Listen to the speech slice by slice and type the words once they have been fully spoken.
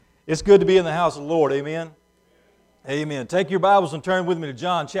It's good to be in the house of the Lord. Amen? Amen. Take your Bibles and turn with me to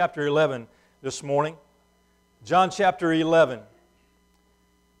John chapter 11 this morning. John chapter 11.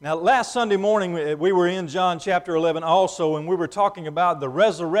 Now, last Sunday morning, we were in John chapter 11 also, and we were talking about the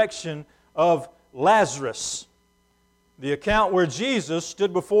resurrection of Lazarus. The account where Jesus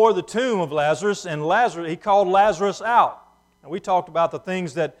stood before the tomb of Lazarus, and He called Lazarus out. And we talked about the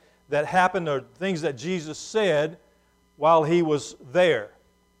things that happened, or things that Jesus said while He was there.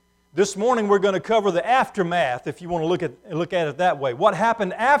 This morning we're going to cover the aftermath, if you want to look at it that way. What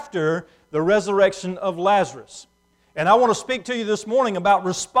happened after the resurrection of Lazarus? And I want to speak to you this morning about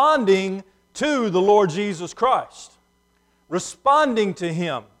responding to the Lord Jesus Christ. Responding to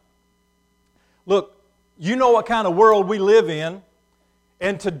Him. Look, you know what kind of world we live in,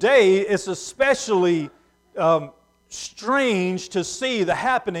 and today it's especially strange to see the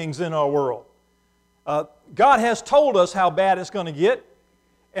happenings in our world. God has told us how bad it's going to get.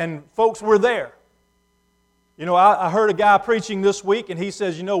 And folks, we're there. You know, I heard a guy preaching this week, and he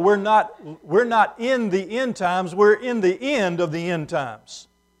says, you know, we're not in the end times, we're in the end of the end times.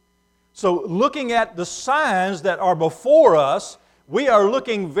 So looking at the signs that are before us, we are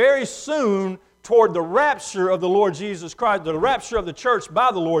looking very soon toward the rapture of the Lord Jesus Christ, the rapture of the church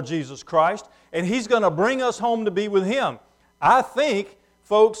by the Lord Jesus Christ, and He's going to bring us home to be with Him. I think,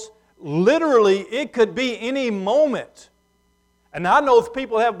 folks, literally it could be any moment. And I know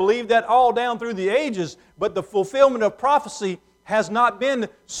people have believed that all down through the ages, but the fulfillment of prophecy has not been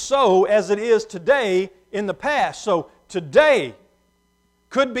so as it is today in the past. So today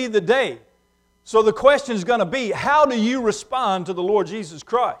could be the day. So the question is going to be, how do you respond to the Lord Jesus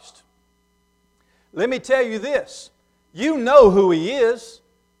Christ? Let me tell you this. You know who He is.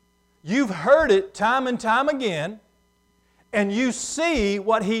 You've heard it time and time again. And you see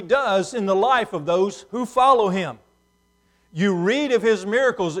what He does in the life of those who follow Him. You read of His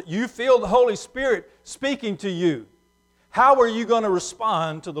miracles, you feel the Holy Spirit speaking to you. How are you going to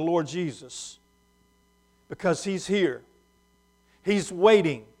respond to the Lord Jesus? Because He's here. He's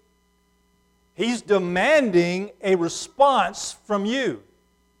waiting. He's demanding a response from you.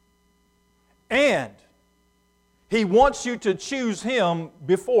 And He wants you to choose Him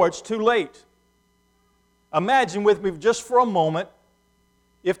before it's too late. Imagine with me just for a moment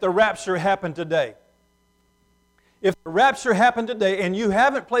if the rapture happened today. If the rapture happened today and you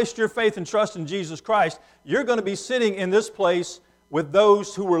haven't placed your faith and trust in Jesus Christ, you're going to be sitting in this place with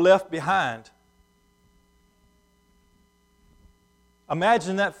those who were left behind.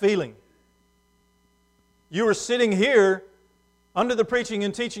 Imagine that feeling. You were sitting here under the preaching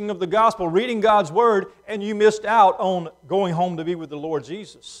and teaching of the gospel, reading God's Word, and you missed out on going home to be with the Lord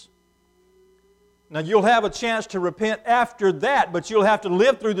Jesus. Now, you'll have a chance to repent after that, but you'll have to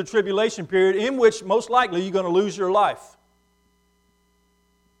live through the tribulation period in which most likely you're going to lose your life.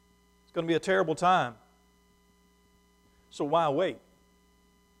 It's going to be a terrible time. So why wait?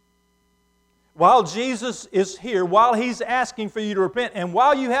 While Jesus is here, while He's asking for you to repent, and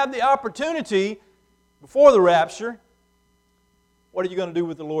while you have the opportunity before the rapture, what are you going to do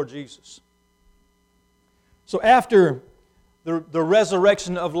with the Lord Jesus? So after the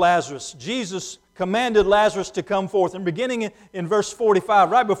resurrection of Lazarus, Jesus commanded Lazarus to come forth. And beginning in verse 45,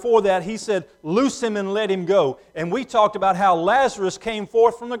 right before that, He said, loose him and let him go. And we talked about how Lazarus came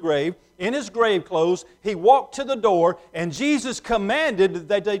forth from the grave in his grave clothes. He walked to the door, and Jesus commanded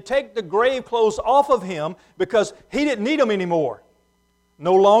that they take the grave clothes off of him because he didn't need them anymore.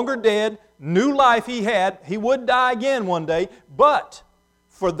 No longer dead, new life he had. He would die again one day, but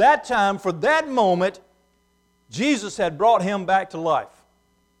for that time, for that moment, Jesus had brought him back to life.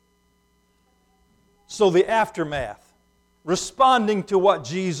 So the aftermath, responding to what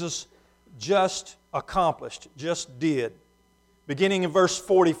Jesus just accomplished, just did. Beginning in verse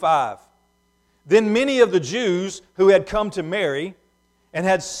 45. Then many of the Jews who had come to Mary and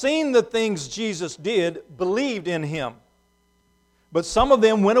had seen the things Jesus did believed in Him. But some of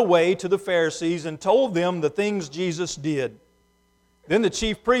them went away to the Pharisees and told them the things Jesus did. Then the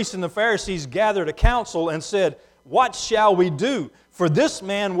chief priests and the Pharisees gathered a council and said, what shall we do? For this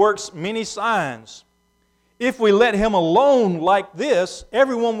man works many signs. If we let him alone like this,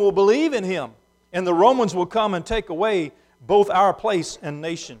 everyone will believe in him, and the Romans will come and take away both our place and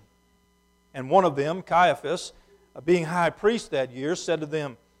nation. And one of them, Caiaphas, being high priest that year, said to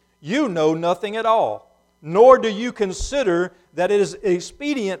them, you know nothing at all, nor do you consider that it is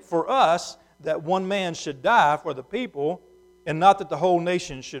expedient for us that one man should die for the people, and not that the whole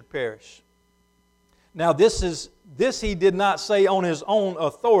nation should perish. Now this He did not say on His own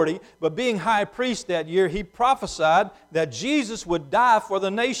authority, but being high priest that year, He prophesied that Jesus would die for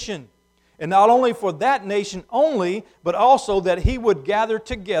the nation, And not only for that nation only, but also that He would gather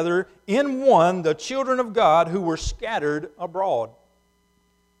together in one the children of God who were scattered abroad.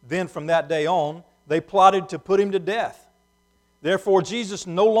 Then from that day on, they plotted to put Him to death. Therefore Jesus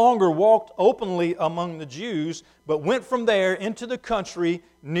no longer walked openly among the Jews, but went from there into the country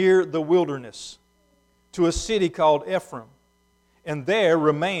near the wilderness, to a city called Ephraim, and there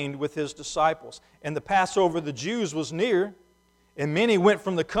remained with His disciples. And the Passover of the Jews was near, and many went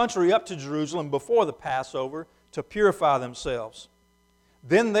from the country up to Jerusalem before the Passover to purify themselves.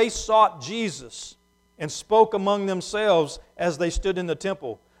 Then they sought Jesus and spoke among themselves as they stood in the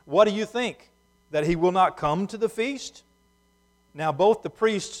temple, "What do you think, that He will not come to the feast?" Now both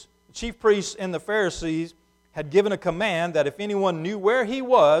the chief priests and the Pharisees had given a command that if anyone knew where He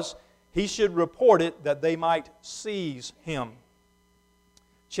was, he should report it, that they might seize Him.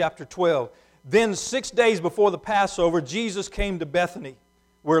 Chapter 12. Then 6 days before the Passover, Jesus came to Bethany,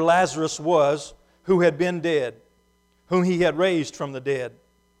 where Lazarus was, who had been dead, whom He had raised from the dead.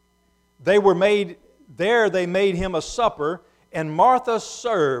 They made Him a supper, and Martha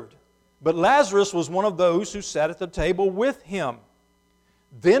served, but Lazarus was one of those who sat at the table with Him.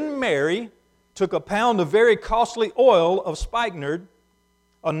 Then Mary took a pound of very costly oil of spikenard,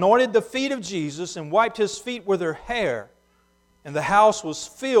 anointed the feet of Jesus, and wiped His feet with her hair. And the house was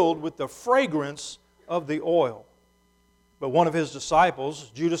filled with the fragrance of the oil. But one of His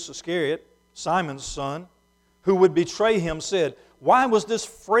disciples, Judas Iscariot, Simon's son, who would betray Him, said, "Why was this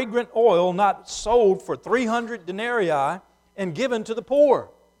fragrant oil not sold for 300 denarii and given to the poor?"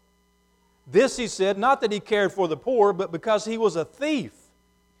 This He said, not that He cared for the poor, but because He was a thief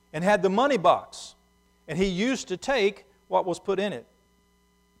and had the money box, and He used to take what was put in it.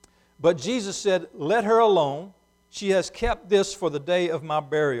 But Jesus said, "Let her alone. She has kept this for the day of my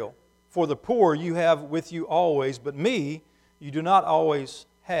burial. For the poor you have with you always, but me you do not always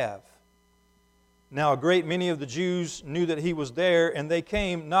have." Now a great many of the Jews knew that He was there, and they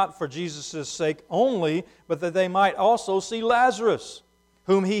came not for Jesus' sake only, but that they might also see Lazarus,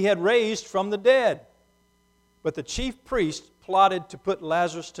 whom He had raised from the dead. But the chief priests plotted to put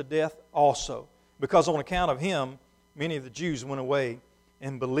Lazarus to death also, because on account of him, many of the Jews went away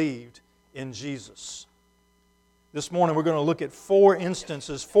and believed in Jesus. This morning we're going to look at 4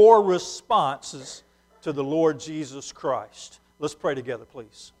 instances, 4 responses to the Lord Jesus Christ. Let's pray together,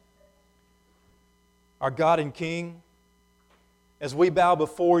 please. Our God and King, as we bow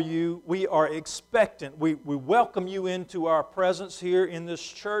before You, we are expectant. We welcome You into our presence here in this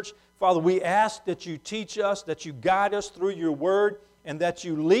church. Father, we ask that You teach us, that You guide us through Your Word, and that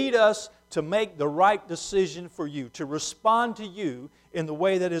You lead us to make the right decision for You, to respond to You in the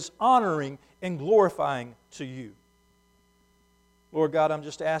way that is honoring and glorifying to You. Lord God, I'm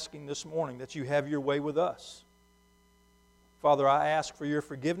just asking this morning that You have Your way with us. Father, I ask for Your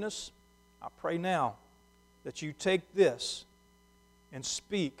forgiveness. I pray now that You take this and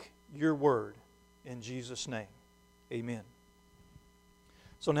speak Your word in Jesus' name. Amen.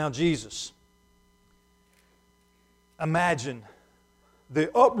 So now Jesus, imagine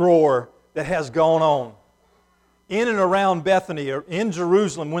the uproar that has gone on in and around Bethany or in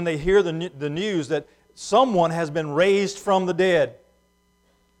Jerusalem when they hear the news that someone has been raised from the dead.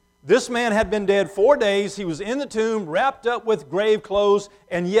 This man had been dead 4 days. He was in the tomb, wrapped up with grave clothes,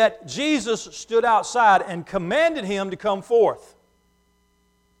 and yet Jesus stood outside and commanded him to come forth.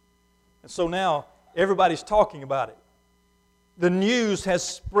 And so now everybody's talking about it. The news has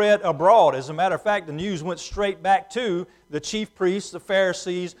spread abroad. As a matter of fact, the news went straight back to the chief priests, the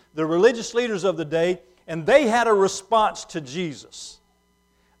Pharisees, the religious leaders of the day, and they had a response to Jesus.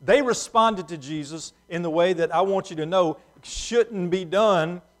 They responded to Jesus in the way that I want you to know shouldn't be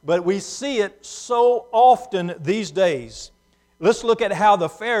done, but we see it so often these days. Let's look at how the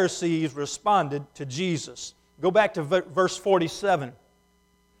Pharisees responded to Jesus. Go back to verse 47.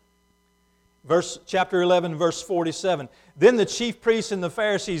 Chapter 11, verse 47. Then the chief priests and the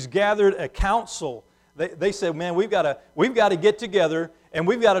Pharisees gathered a council. They said, man, we've got to get together and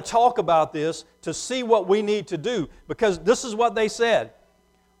we've got to talk about this to see what we need to do. Because this is what they said.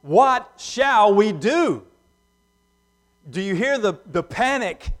 What shall we do? Do you hear the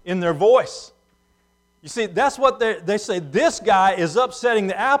panic in their voice? You see, that's what they say. This guy is upsetting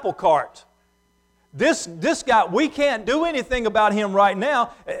the apple cart. This guy, we can't do anything about him right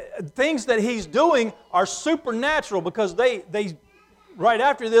now. Things that he's doing are supernatural because they right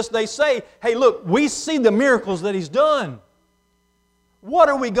after this, they say, hey, look, we see the miracles that he's done. What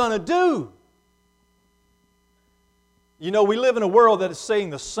are we going to do? You know, we live in a world that is saying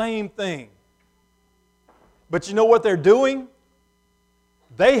the same thing. But you know what they're doing?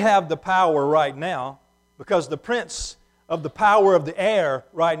 They have the power right now because the prince of the power of the air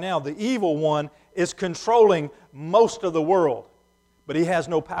right now. The evil one is controlling most of the world, but he has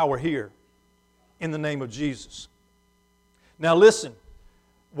no power here in the name of Jesus. Now listen,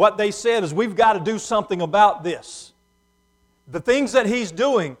 what they said is we've got to do something about this. The things that he's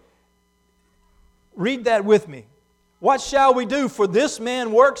doing, read that with me. What shall we do? For this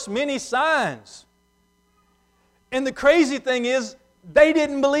man works many signs. And the crazy thing is, they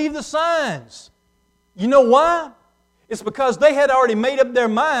didn't believe the signs. You know why? It's because they had already made up their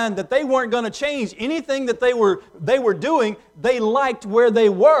mind that they weren't going to change anything that they were doing. They liked where they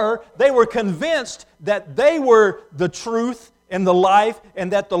were. They were convinced that they were the truth and the life,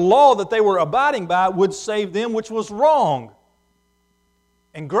 and that the law that they were abiding by would save them, which was wrong.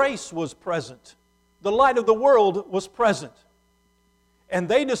 And grace was present. The light of the world was present. And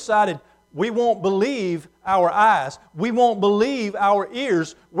they decided, we won't believe our eyes. We won't believe our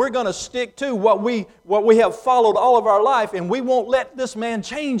ears. We're going to stick to what we have followed all of our life, and we won't let this man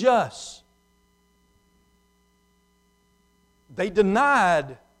change us. They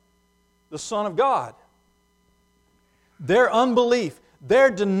denied the Son of God. Their unbelief,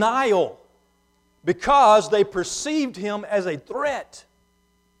 their denial, because they perceived Him as a threat.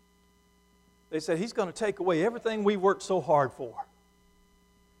 They said, He's going to take away everything we worked so hard for.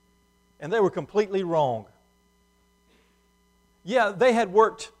 And they were completely wrong. Yeah, they had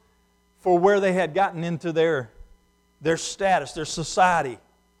worked for where they had gotten into their status, their society.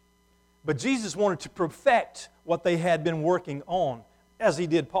 But Jesus wanted to perfect what they had been working on, as He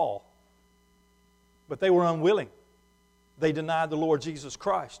did Paul. But they were unwilling. They denied the Lord Jesus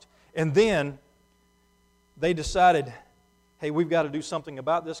Christ. And then they decided, hey, we've got to do something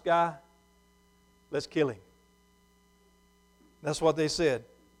about this guy. Let's kill him. That's what they said.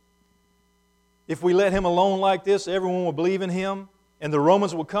 If we let him alone like this, everyone will believe in him, and the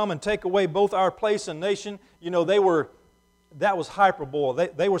Romans will come and take away both our place and nation. You know, that was hyperbole.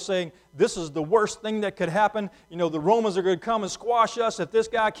 They were saying, this is the worst thing that could happen. You know, the Romans are going to come and squash us if this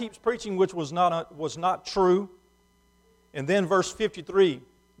guy keeps preaching, which was not true. And then verse 53,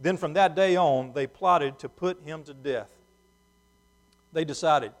 then from that day on, they plotted to put him to death. They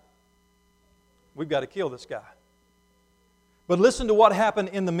decided, we've got to kill this guy. But listen to what happened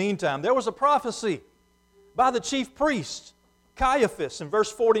in the meantime. There was a prophecy by the chief priest, Caiaphas, in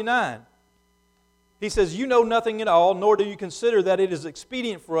verse 49. He says, you know nothing at all, nor do you consider that it is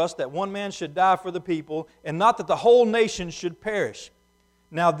expedient for us that one man should die for the people, and not that the whole nation should perish.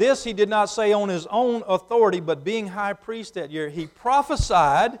 Now this he did not say on his own authority, but being high priest that year, he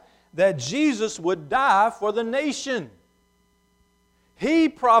prophesied that Jesus would die for the nation. He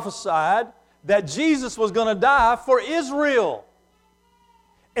prophesied that Jesus was going to die for Israel.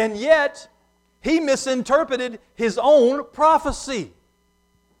 And yet, he misinterpreted his own prophecy.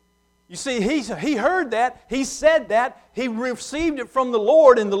 You see, he heard that, he said that, he received it from the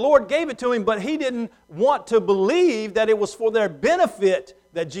Lord, and the Lord gave it to him, but he didn't want to believe that it was for their benefit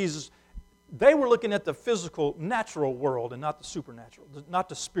that Jesus... They were looking at the physical, natural world and not the supernatural, not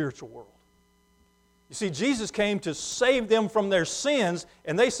the spiritual world. You see, Jesus came to save them from their sins,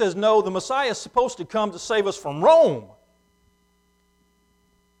 and they says, no, the Messiah is supposed to come to save us from Rome.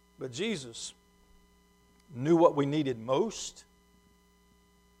 But Jesus knew what we needed most.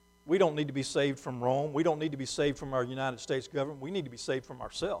 We don't need to be saved from Rome. We don't need to be saved from our United States government. We need to be saved from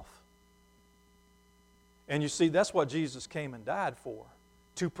ourselves. And you see, that's what Jesus came and died for.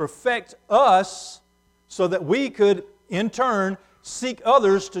 To perfect us so that we could, in turn, seek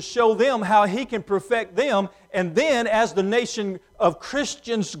others to show them how He can perfect them. And then as the nation of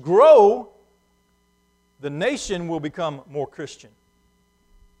Christians grow, the nation will become more Christian.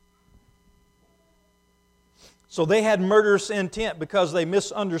 So they had murderous intent because they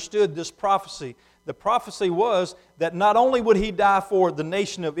misunderstood this prophecy. The prophecy was that not only would He die for the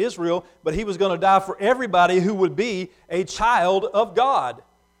nation of Israel, but He was going to die for everybody who would be a child of God.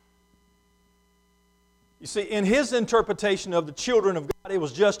 You see, in His interpretation of the children of God, it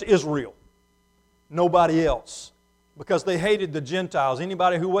was just Israel. Nobody else. Because they hated the Gentiles.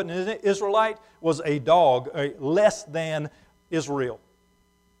 Anybody who wasn't an Israelite was a dog, less than Israel.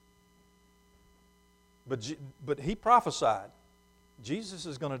 But He prophesied, Jesus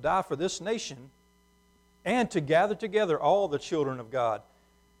is going to die for this nation and to gather together all the children of God.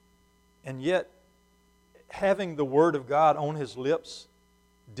 And yet, having the Word of God on His lips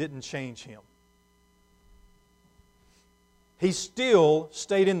didn't change Him. He still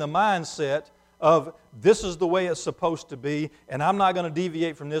stayed in the mindset of this is the way it's supposed to be, and I'm not going to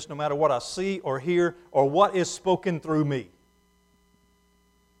deviate from this no matter what I see or hear or what is spoken through me.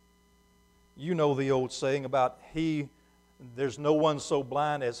 You know the old saying about there's no one so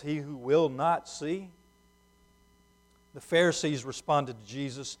blind as he who will not see. The Pharisees responded to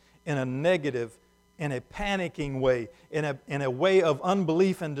Jesus in a negative, in a panicking way, in a way of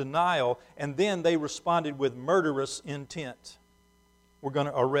unbelief and denial, and then they responded with murderous intent. We're going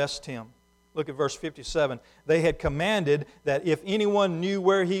to arrest him. Look at verse 57. They had commanded that if anyone knew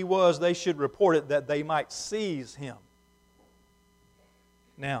where he was, they should report it, that they might seize him.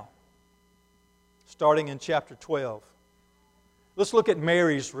 Now, starting in chapter 12, let's look at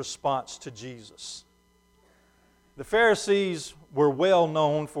Mary's response to Jesus. The Pharisees were well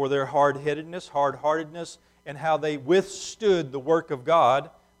known for their hard-heartedness, and how they withstood the work of God,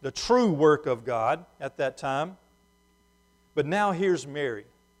 the true work of God at that time. But now here's Mary.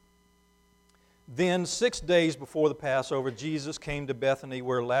 Then 6 days before the Passover, Jesus came to Bethany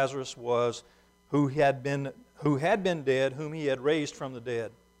where Lazarus was, who had been dead, whom he had raised from the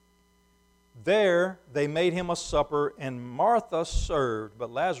dead. There they made him a supper, and Martha served, but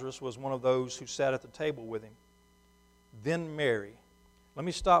Lazarus was one of those who sat at the table with him. Then Mary. Let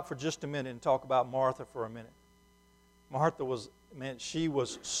me stop for just a minute and talk about Martha for a minute. She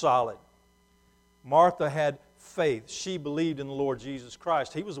was solid. Martha had faith. She believed in the Lord Jesus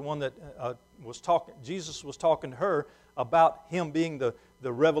Christ. He was the one that Jesus was talking to her about Him being the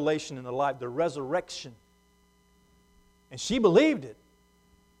revelation and the life, the resurrection. And she believed it.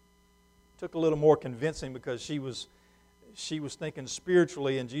 Took a little more convincing because she was thinking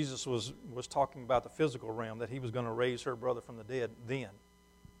spiritually, and Jesus was talking about the physical realm, that He was going to raise her brother from the dead then.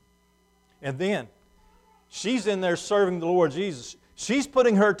 And then, she's in there serving the Lord Jesus. She's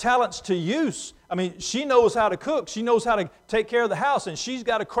putting her talents to use. I mean, she knows how to cook. She knows how to take care of the house, and she's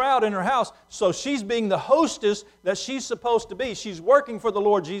got a crowd in her house. So she's being the hostess that she's supposed to be. She's working for the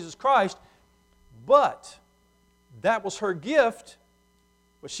Lord Jesus Christ. But that was her gift,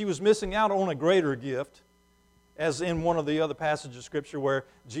 but she was missing out on a greater gift, as in one of the other passages of Scripture where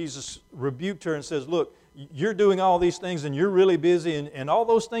Jesus rebuked her and says, look, you're doing all these things and you're really busy, and all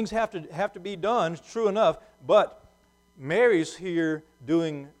those things have to be done, true enough, but Mary's here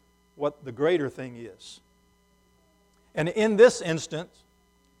doing what the greater thing is. And in this instance,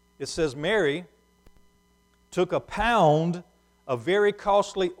 it says Mary took a pound of very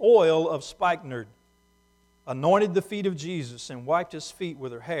costly oil of spikenard, anointed the feet of Jesus, and wiped His feet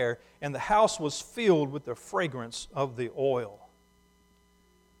with her hair, and the house was filled with the fragrance of the oil.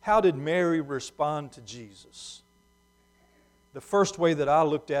 How did Mary respond to Jesus? The first way that I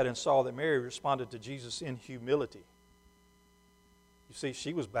looked at and saw that Mary responded to Jesus in humility. You see,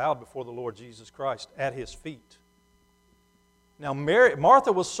 she was bowed before the Lord Jesus Christ at His feet. Now,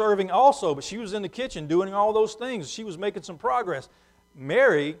 Martha was serving also, but she was in the kitchen doing all those things. She was making some progress.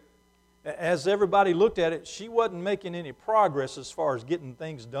 Mary, as everybody looked at it, she wasn't making any progress as far as getting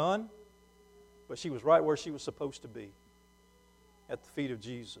things done, but she was right where she was supposed to be, at the feet of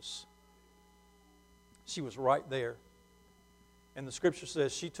Jesus. She was right there. And the Scripture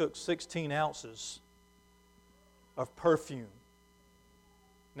says she took 16 ounces of perfume.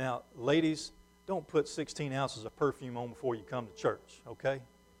 Now, ladies, don't put 16 ounces of perfume on before you come to church, okay?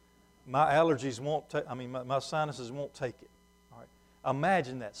 My allergies won't my sinuses won't take it. All right.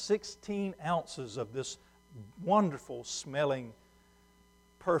 Imagine that, 16 ounces of this wonderful smelling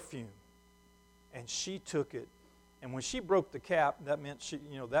perfume. And she took it, and when she broke the cap, that meant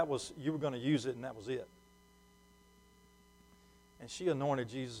you were going to use it, and that was it. And she anointed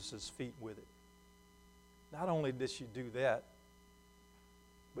Jesus' feet with it. Not only did she do that,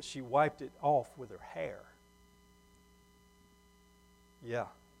 but she wiped it off with her hair. Yeah,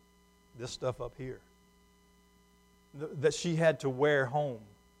 this stuff up here. That she had to wear home.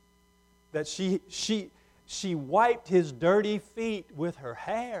 That she wiped His dirty feet with her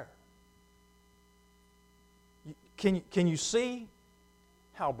hair. Can you see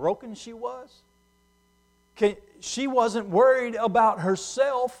how broken she was? She wasn't worried about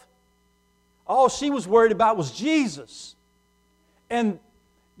herself. All she was worried about was Jesus. And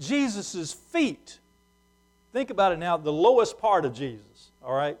Jesus' feet. Think about it now, the lowest part of Jesus,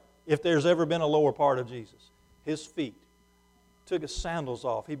 all right? If there's ever been a lower part of Jesus, His feet. Took His sandals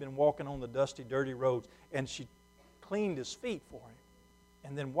off. He'd been walking on the dusty, dirty roads, and she cleaned His feet for Him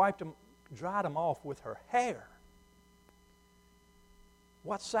and then dried them off with her hair.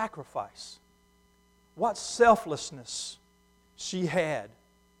 What sacrifice, what selflessness she had.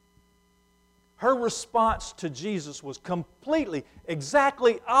 Her response to Jesus was completely,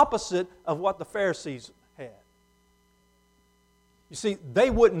 exactly opposite of what the Pharisees had. You see, they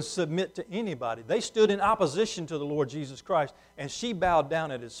wouldn't submit to anybody. They stood in opposition to the Lord Jesus Christ, and she bowed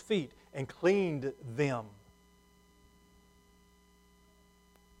down at His feet and cleaned them.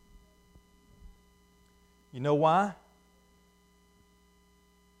 You know why?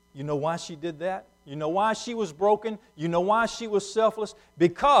 You know why she did that? You know why she was broken? You know why she was selfless?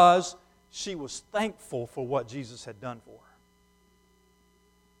 Because she was thankful for what Jesus had done for her.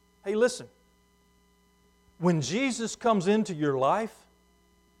 Hey, listen. When Jesus comes into your life,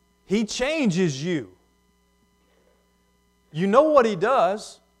 He changes you. You know what He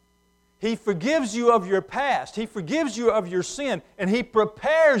does? He forgives you of your past. He forgives you of your sin. And He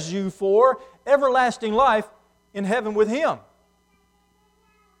prepares you for everlasting life in heaven with Him.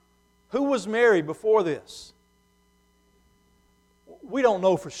 Who was Mary before this? We don't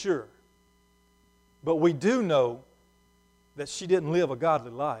know for sure. But we do know that she didn't live a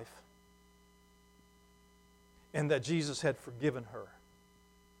godly life. And that Jesus had forgiven her.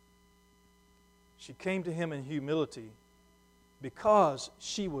 She came to Him in humility because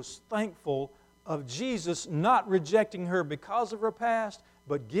she was thankful of Jesus not rejecting her because of her past,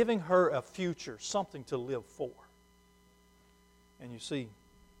 but giving her a future, something to live for. And you see,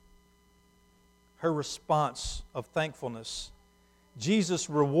 her response of thankfulness, Jesus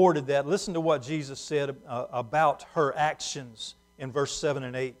rewarded that. Listen to what Jesus said about her actions in verse 7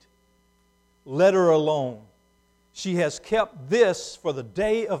 and 8. Let her alone. She has kept this for the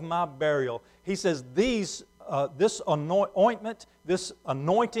day of my burial. He says this ointment, this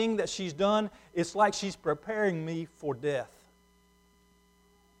anointing that she's done, it's like she's preparing me for death.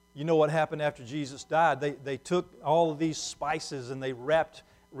 You know what happened after Jesus died? They took all of these spices and they wrapped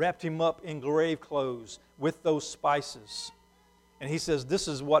Him up in grave clothes with those spices. And He says, this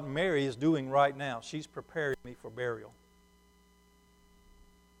is what Mary is doing right now. She's preparing me for burial.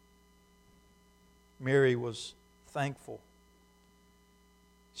 Mary was thankful.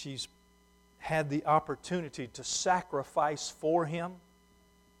 She's had the opportunity to sacrifice for Him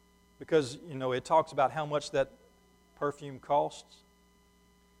because, it talks about how much that perfume costs.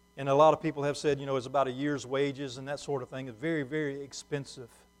 And a lot of people have said, it's about a year's wages and that sort of thing. It's very, very expensive.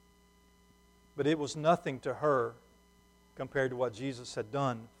 But it was nothing to her compared to what Jesus had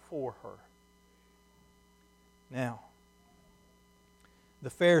done for her. Now, the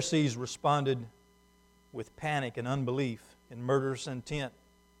Pharisees responded with panic and unbelief and murderous intent.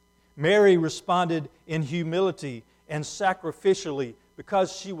 Mary responded in humility and sacrificially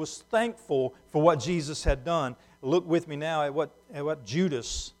because she was thankful for what Jesus had done. Look with me now at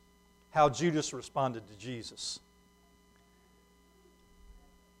how Judas responded to Jesus.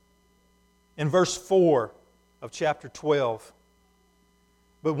 In verse 4 of chapter 12,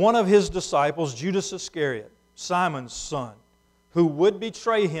 but one of His disciples, Judas Iscariot, Simon's son, who would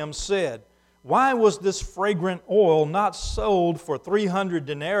betray Him, said, why was this fragrant oil not sold for 300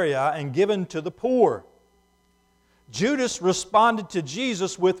 denarii and given to the poor? Judas responded to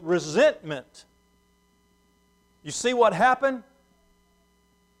Jesus with resentment. You see what happened?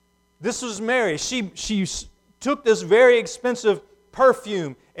 This was Mary. She took this very expensive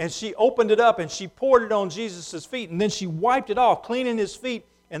perfume and she opened it up and she poured it on Jesus' feet and then she wiped it off, cleaning His feet,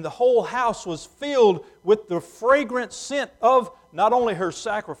 and the whole house was filled with the fragrant scent of not only her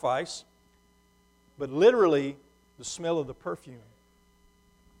sacrifice, but literally the smell of the perfume.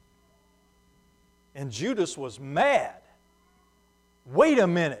 And Judas was mad. Wait a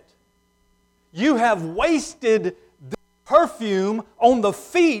minute. You have wasted the perfume on the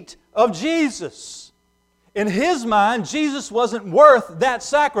feet of Jesus. In his mind, Jesus wasn't worth that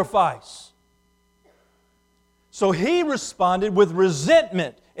sacrifice. So he responded with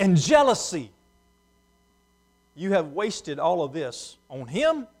resentment and jealousy. You have wasted all of this on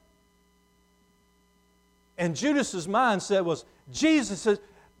Him? And Judas's mindset was, Jesus has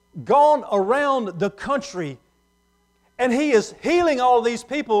gone around the country and He is healing all of these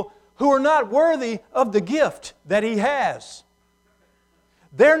people who are not worthy of the gift that He has.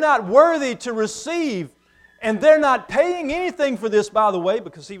 They're not worthy to receive, and they're not paying anything for this, by the way,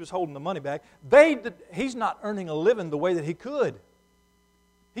 because He was holding the money back. He's not earning a living the way that He could.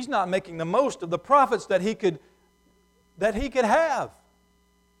 He's not making the most of the profits that He could have.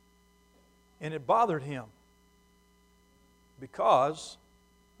 And it bothered Him because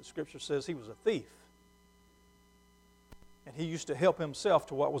the Scripture says he was a thief. And he used to help himself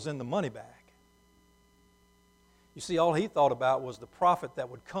to what was in the money bag. You see, all he thought about was the profit that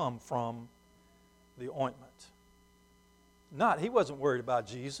would come from the ointment. He wasn't worried about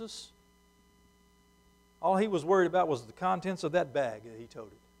Jesus. All he was worried about was the contents of that bag that he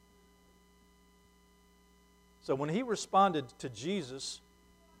toted. So when he responded to Jesus,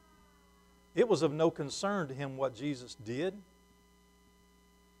 it was of no concern to him what Jesus did.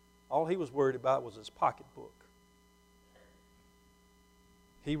 All he was worried about was his pocketbook.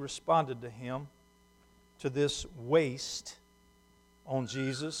 He responded to Him, to this waste on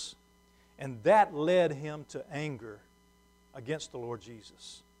Jesus, and that led him to anger against the Lord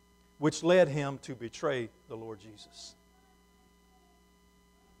Jesus. which led him to betray the Lord Jesus.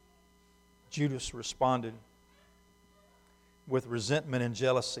 Judas responded with resentment and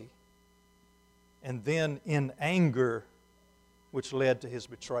jealousy, and then in anger, which led to his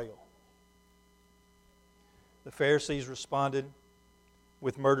betrayal. The Pharisees responded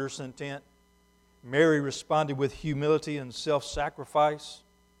with murderous intent. Mary responded with humility and self-sacrifice.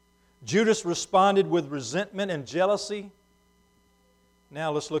 Judas responded with resentment and jealousy.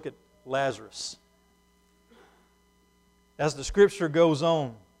 Now let's look at Lazarus. As the Scripture goes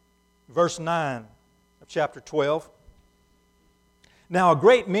on, verse 9 of chapter 12. Now a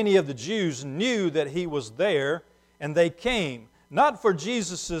great many of the Jews knew that He was there, and they came, not for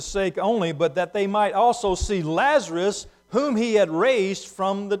Jesus' sake only, but that they might also see Lazarus, whom He had raised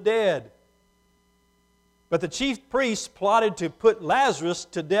from the dead. But the chief priests plotted to put Lazarus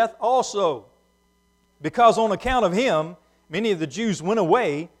to death also, because on account of him, many of the Jews went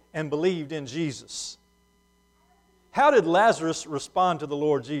away and believed in Jesus. How did Lazarus respond to the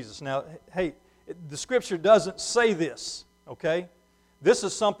Lord Jesus? Now, hey, the Scripture doesn't say this, okay? This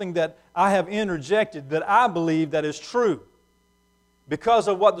is something that I have interjected that I believe that is true. Because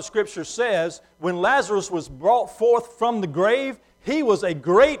of what the Scripture says, when Lazarus was brought forth from the grave, he was a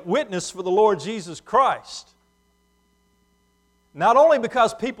great witness for the Lord Jesus Christ. Not only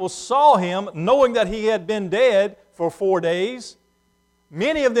because people saw him, knowing that he had been dead for 4 days,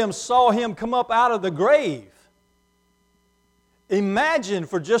 many of them saw him come up out of the grave. Imagine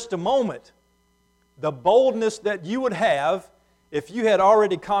for just a moment the boldness that you would have if you had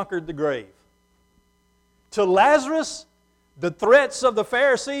already conquered the grave. To Lazarus, the threats of the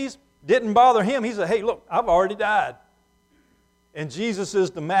Pharisees didn't bother him. He said, hey, look, I've already died. And Jesus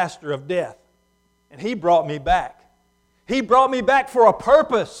is the master of death. And He brought me back. He brought me back for a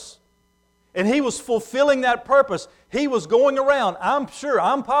purpose. And He was fulfilling that purpose. He was going around. I'm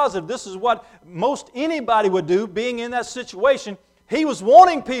positive this is what most anybody would do being in that situation. He was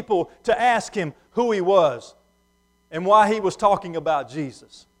wanting people to ask Him who He was and why He was talking about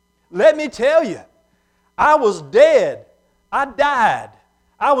Jesus. Let me tell you, I was dead. I died.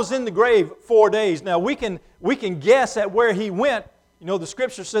 I was in the grave 4 days. Now, we can guess at where He went. You know, the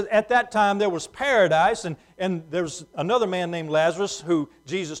Scripture says at that time there was paradise, and there was another man named Lazarus who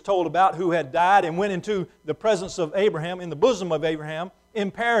Jesus told about who had died and went into the presence of Abraham, in the bosom of Abraham, in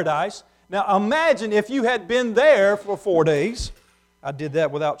paradise. Now, imagine if you had been there for 4 days. I did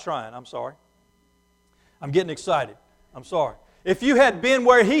that without trying. I'm sorry. I'm getting excited. I'm sorry. If you had been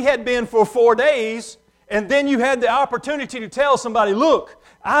where he had been for 4 days, and then you had the opportunity to tell somebody, look,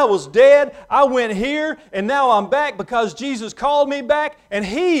 I was dead, I went here, and now I'm back because Jesus called me back, and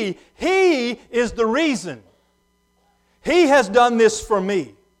He is the reason. He has done this for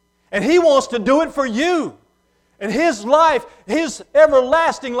me, and He wants to do it for you. And His life, His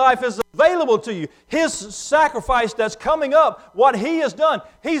everlasting life is available to you. His sacrifice that's coming up, what He has done.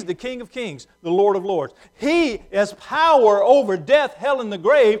 He's the King of Kings, the Lord of Lords. He has power over death, hell, and the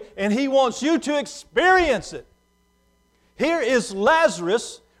grave, and He wants you to experience it. Here is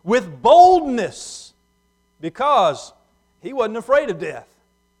Lazarus with boldness because he wasn't afraid of death.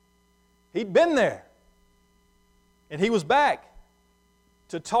 He'd been there. And he was back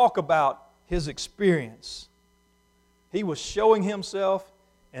to talk about his experience. He was showing himself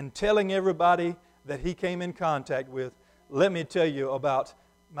and telling everybody that he came in contact with, let me tell you about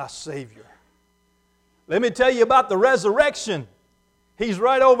my Savior. Let me tell you about the resurrection. He's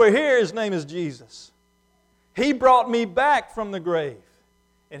right over here. His name is Jesus. He brought me back from the grave,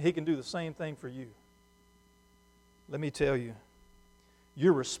 and He can do the same thing for you. Let me tell you,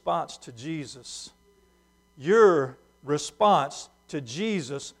 your response to Jesus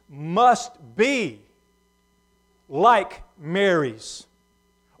must be like Mary's,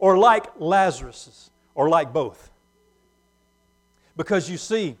 or like Lazarus's, or like both. Because you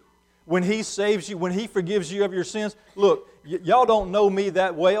see, when He saves you, when He forgives you of your sins, look, y'all don't know me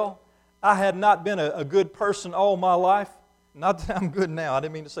that well. I had not been a good person all my life. Not that I'm good now. I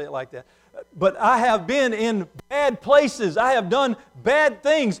didn't mean to say it like that. But I have been in bad places. I have done bad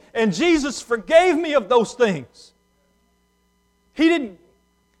things. And Jesus forgave me of those things. He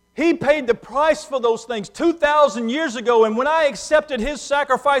paid the price for those things 2,000 years ago. And when I accepted His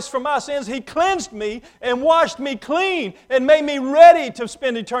sacrifice for my sins, He cleansed me and washed me clean and made me ready to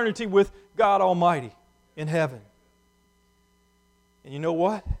spend eternity with God Almighty in heaven. And you know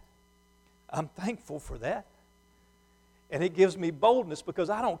what? I'm thankful for that. And it gives me boldness because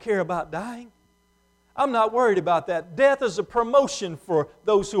I don't care about dying. I'm not worried about that. Death is a promotion for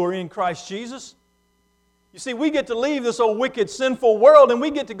those who are in Christ Jesus. You see, we get to leave this old wicked, sinful world and we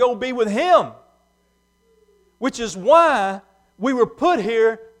get to go be with Him. Which is why we were put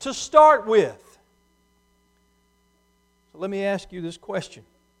here to start with. So let me ask you this question.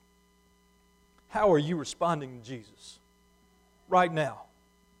 How are you responding to Jesus? Right now.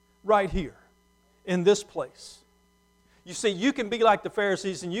 Right here. In this place. You see, you can be like the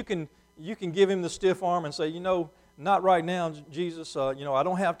Pharisees and you can give Him the stiff arm and say, you know, not right now, Jesus. I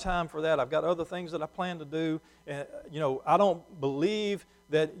don't have time for that. I've got other things that I plan to do. And, I don't believe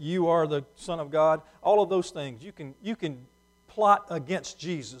that you are the Son of God. All of those things. You can plot against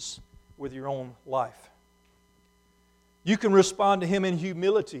Jesus with your own life. You can respond to Him in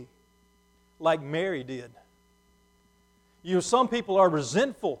humility like Mary did. Some people are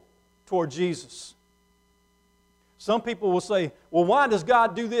resentful toward Jesus. Some people will say, well, why does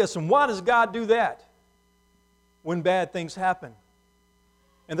God do this and why does God do that when bad things happen?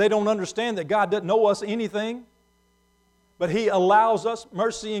 And they don't understand that God doesn't owe us anything, but He allows us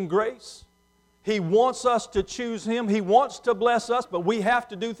mercy and grace. He wants us to choose Him. He wants to bless us, but we have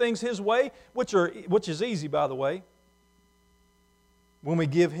to do things His way, which is easy, by the way, when we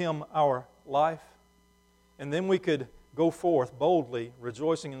give Him our life. And then we could go forth boldly,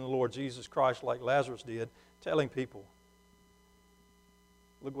 rejoicing in the Lord Jesus Christ like Lazarus did, telling people,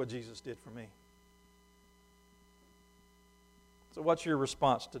 look what Jesus did for me. So what's your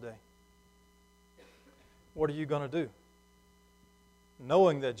response today? What are you going to do?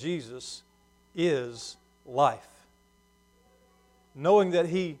 Knowing that Jesus is life. Knowing that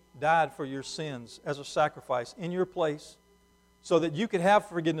He died for your sins as a sacrifice in your place so that you could have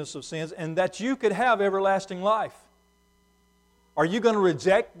forgiveness of sins and that you could have everlasting life. Are you going to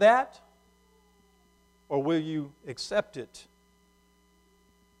reject that? Or will you accept it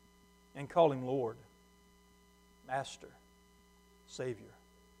and call Him Lord, Master, Savior?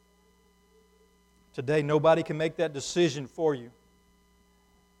 Today, nobody can make that decision for you.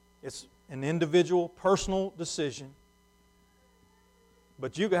 It's an individual, personal decision.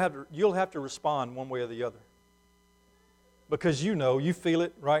 But you'll have to respond one way or the other. Because you feel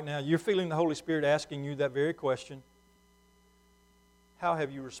it right now. You're feeling the Holy Spirit asking you that very question. How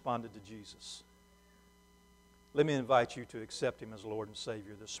have you responded to Jesus? Let me invite you to accept Him as Lord and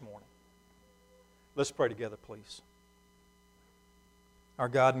Savior this morning. Let's pray together, please. Our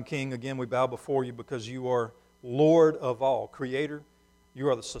God and King, again, we bow before You because You are Lord of all, Creator. You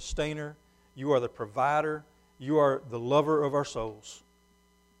are the sustainer. You are the provider. You are the lover of our souls.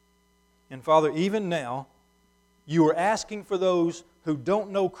 And Father, even now, You are asking for those who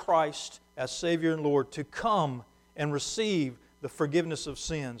don't know Christ as Savior and Lord to come and receive the forgiveness of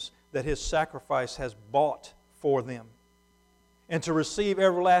sins that His sacrifice has bought for them, and to receive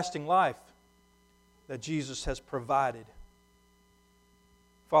everlasting life that Jesus has provided.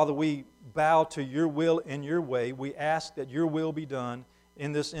 Father, we bow to Your will and Your way. We ask that Your will be done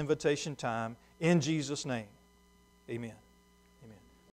in this invitation time. In Jesus' name, amen.